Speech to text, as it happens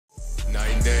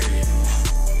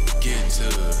to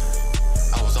it.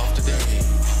 I was off today,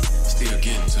 still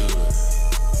getting to it.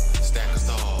 Stack of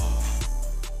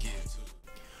stars, getting to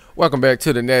it. Welcome back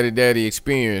to the Natty Daddy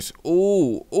Experience.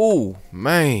 Ooh,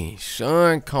 man.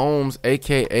 Sean Combs,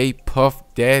 aka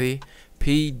Puff Daddy,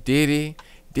 P. Diddy,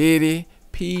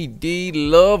 P. D.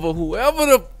 Love, or whoever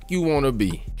the you want to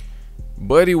be.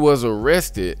 Buddy was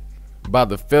arrested by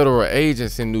the federal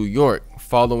agents in New York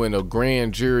following a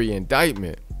grand jury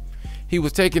indictment. He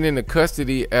was taken into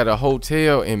custody at a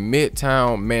hotel in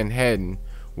Midtown Manhattan,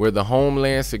 where the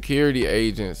Homeland Security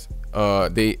agents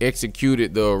they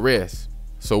executed the arrest.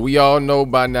 So we all know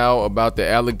by now about the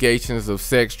allegations of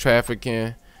sex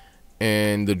trafficking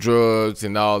and the drugs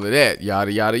and all of that,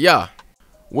 yada yada yada.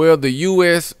 Well, the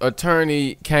U.S.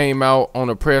 attorney came out on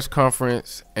a press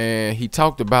conference and he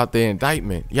talked about the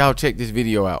indictment. Y'all check this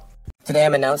video out. Today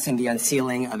I'm announcing the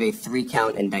unsealing of a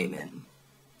 3-count indictment,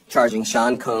 charging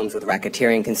Sean Combs with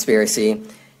racketeering conspiracy,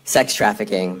 sex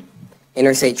trafficking,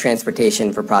 interstate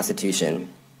transportation for prostitution.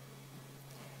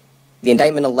 The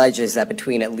indictment alleges that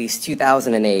between at least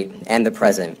 2008 and the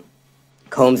present,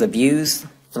 Combs abused,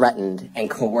 threatened, and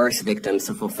coerced victims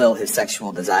to fulfill his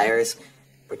sexual desires,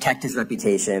 protect his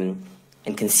reputation,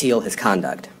 and conceal his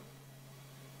conduct.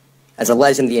 As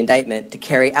alleged in the indictment, to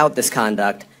carry out this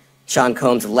conduct, Sean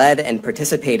Combs led and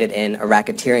participated in a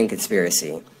racketeering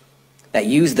conspiracy that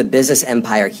used the business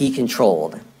empire he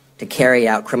controlled to carry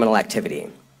out criminal activity,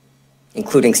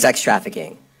 including sex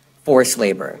trafficking, forced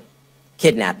labor,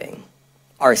 kidnapping,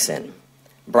 arson,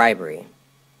 bribery,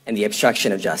 and the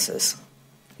obstruction of justice.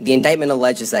 The indictment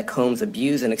alleges that Combs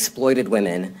abused and exploited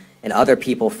women and other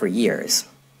people for years,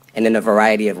 and in a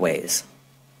variety of ways.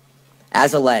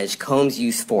 As alleged, Combs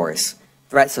used force,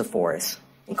 threats of force,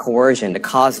 and coercion to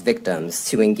cause victims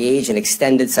to engage in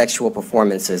extended sexual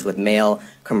performances with male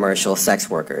commercial sex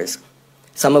workers,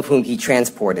 some of whom he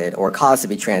transported or caused to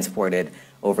be transported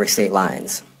over state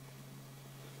lines.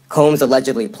 Combs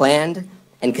allegedly planned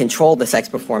and controlled the sex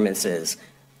performances,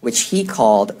 which he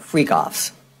called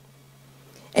freak-offs,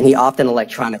 and he often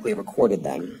electronically recorded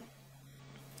them.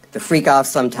 The freak-offs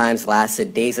sometimes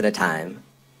lasted days at a time,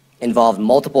 involved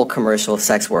multiple commercial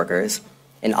sex workers,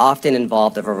 and often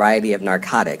involved a variety of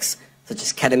narcotics, such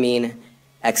as ketamine,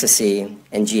 ecstasy,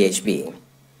 and GHB,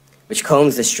 which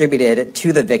Combs distributed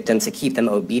to the victims to keep them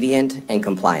obedient and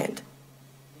compliant.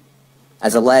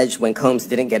 As alleged, when Combs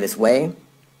didn't get his way,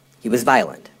 he was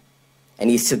violent, and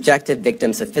he subjected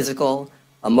victims to physical,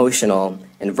 emotional,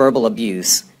 and verbal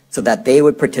abuse so that they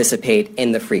would participate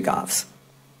in the freak-offs,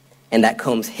 and that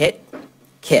Combs hit,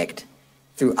 kicked,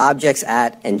 threw objects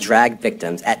at, and dragged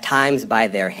victims, at times by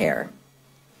their hair.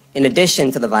 In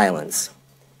addition to the violence,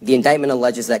 the indictment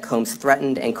alleges that Combs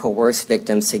threatened and coerced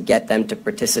victims to get them to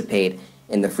participate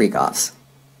in the freak-offs.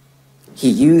 He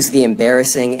used the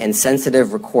embarrassing and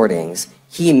sensitive recordings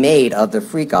he made of the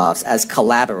freak-offs as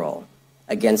collateral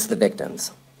against the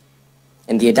victims.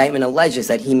 And the indictment alleges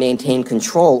that he maintained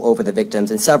control over the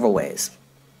victims in several ways,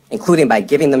 including by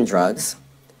giving them drugs,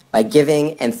 by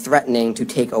giving and threatening to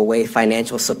take away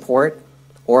financial support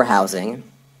or housing,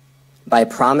 by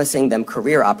promising them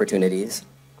career opportunities,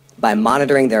 by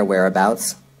monitoring their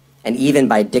whereabouts, and even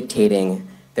by dictating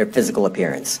their physical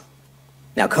appearance.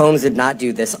 Now, Combs did not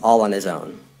do this all on his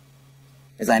own.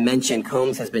 As I mentioned,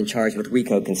 Combs has been charged with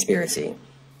RICO conspiracy.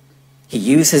 He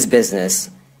used his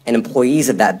business and employees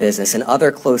of that business and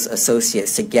other close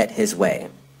associates to get his way.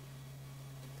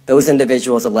 Those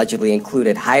individuals allegedly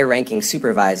included high-ranking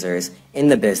supervisors in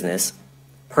the business,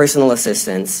 personal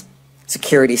assistants,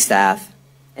 security staff,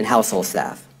 and household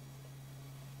staff.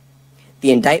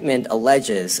 The indictment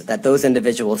alleges that those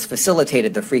individuals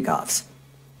facilitated the freak-offs.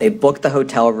 They booked the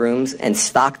hotel rooms and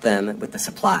stocked them with the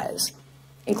supplies,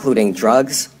 including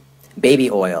drugs, baby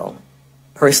oil,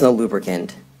 personal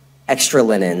lubricant, extra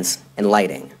linens, and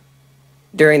lighting.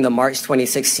 During the March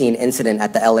 2016 incident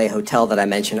at the LA hotel that I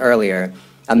mentioned earlier,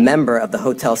 a member of the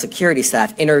hotel security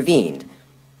staff intervened,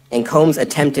 and Combs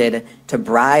attempted to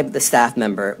bribe the staff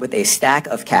member with a stack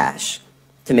of cash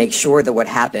to make sure that what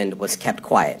happened was kept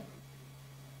quiet.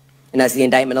 And as the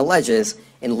indictment alleges,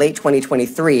 in late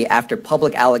 2023, after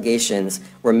public allegations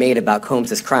were made about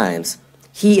Combs' crimes,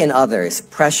 he and others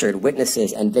pressured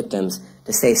witnesses and victims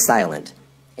to stay silent,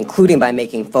 including by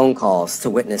making phone calls to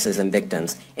witnesses and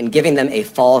victims and giving them a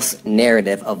false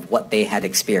narrative of what they had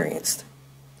experienced.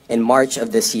 In March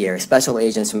of this year, special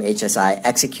agents from HSI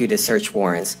executed search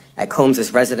warrants at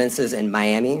Combs' residences in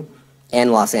Miami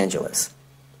and Los Angeles.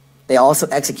 They also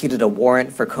executed a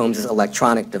warrant for Combs'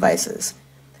 electronic devices.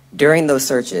 During those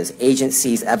searches, agents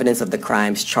seized evidence of the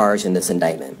crimes charged in this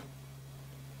indictment.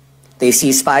 They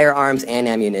seized firearms and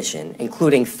ammunition,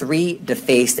 including 3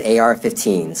 defaced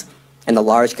AR-15s and the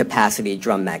large capacity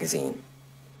drum magazine.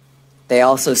 They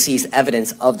also seized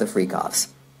evidence of the freak-offs,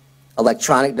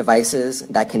 electronic devices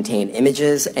that contain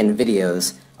images and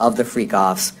videos of the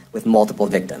freak-offs with multiple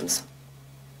victims.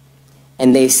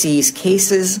 And they seized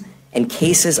cases and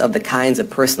cases of the kinds of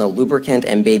personal lubricant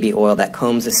and baby oil that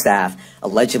Combs' staff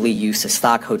allegedly used to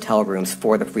stock hotel rooms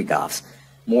for the freak-offs,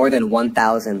 more than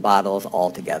 1,000 bottles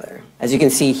altogether. As you can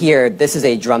see here, this is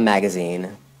a drum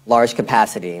magazine, large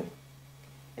capacity,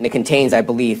 and it contains, I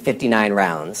believe, 59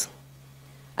 rounds.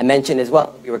 I mentioned as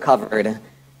well we recovered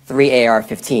 3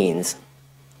 AR-15s.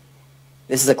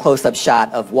 This is a close-up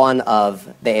shot of one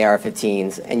of the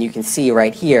AR-15s, and you can see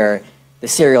right here the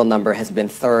serial number has been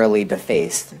thoroughly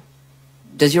defaced.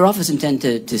 Does your office intend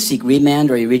to seek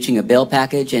remand, or are you reaching a bail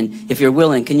package? And if you're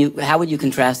willing, how would you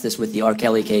contrast this with the R.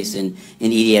 Kelly case in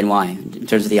EDNY in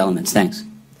terms of the elements? Thanks.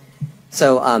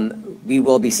 So we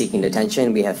will be seeking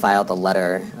detention. We have filed a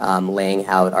letter laying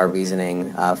out our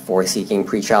reasoning for seeking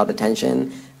pretrial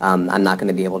detention. I'm not going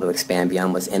to be able to expand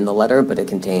beyond what's in the letter, but it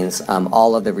contains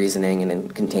all of the reasoning, and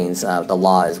it contains the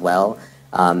law as well.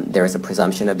 There is a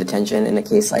presumption of detention in a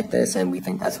case like this, and we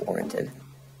think that's warranted.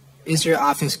 Is your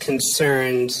office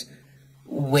concerned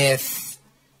with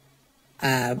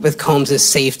Combs'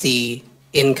 safety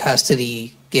in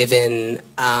custody, given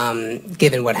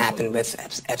what happened with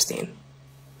Epstein?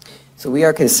 So we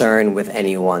are concerned with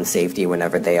anyone's safety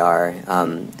whenever they are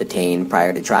detained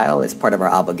prior to trial. It's part of our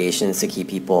obligations to keep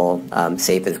people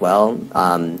safe as well.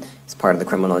 It's part of the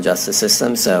criminal justice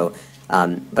system. So,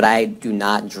 but I do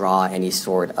not draw any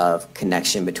sort of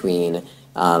connection between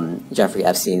Jeffrey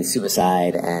Epstein's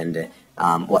suicide and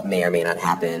what may or may not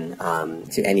happen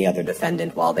to any other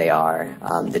defendant while they are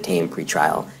detained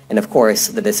pretrial. And of course,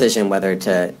 the decision whether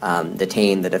to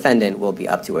detain the defendant will be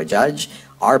up to a judge.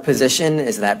 Our position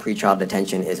is that pretrial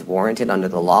detention is warranted under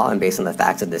the law and based on the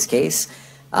facts of this case,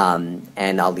 and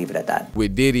I'll leave it at that.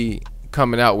 With Diddy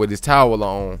coming out with his towel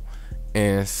on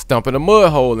and stumping a mud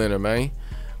hole in her, man.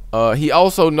 He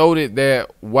also noted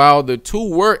that while the two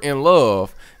were in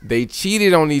love, they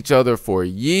cheated on each other for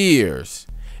years,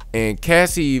 and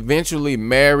Cassie eventually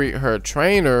married her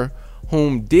trainer,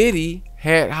 whom Diddy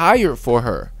had hired for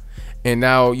her. And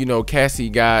now, you know, Cassie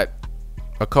got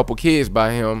a couple kids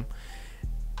by him.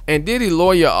 And Diddy's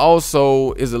lawyer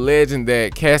also is alleging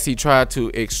that Cassie tried to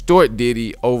extort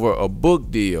Diddy over a book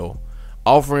deal,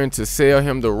 offering to sell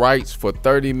him the rights for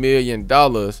 $30 million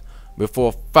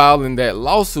before filing that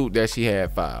lawsuit that she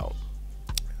had filed.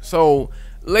 So,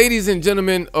 ladies and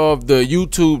gentlemen of the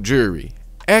YouTube jury,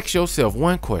 ask yourself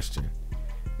one question.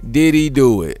 Did he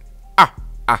do it?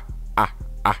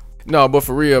 No, but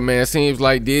for real, man, it seems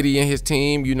like Diddy and his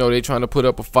team, you know, they trying to put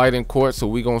up a fight in court, so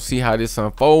we gonna see how this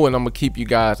unfold, and I'm gonna keep you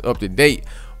guys up to date.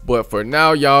 But for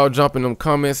now, y'all jump in them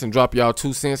comments and drop y'all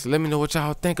 2 cents. Let me know what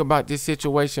y'all think about this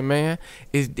situation, man.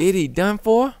 Is Diddy done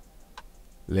for?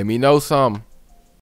 Let me know something.